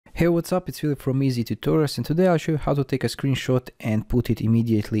Hey, what's up? It's Philip from Easy Tutorials, and today I'll show you how to take a screenshot and put it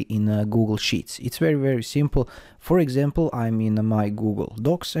immediately in Google Sheets. It's very simple. For example, I'm in my Google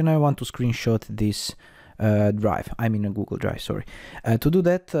Docs and I want to screenshot this drive. I'm in a Google Drive, sorry. To do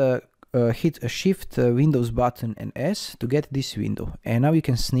that, hit a Shift, Windows button and S to get this window. And now you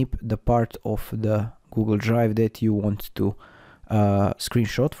can snip the part of the Google Drive that you want to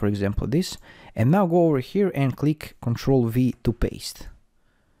screenshot, for example this. And now go over here and click Ctrl V to paste.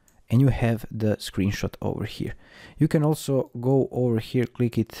 And you have the screenshot over here. You can also go over here,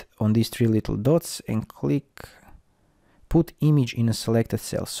 click it on these three little dots and click put image in a selected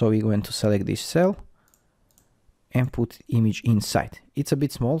cell. So we're going to select this cell and put image inside. It's a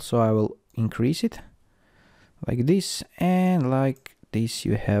bit small, so I will increase it like this, and like this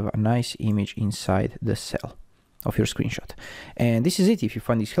you have a nice image inside the cell of your screenshot. And this is it. If you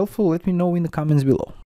find this helpful, let me know in the comments below.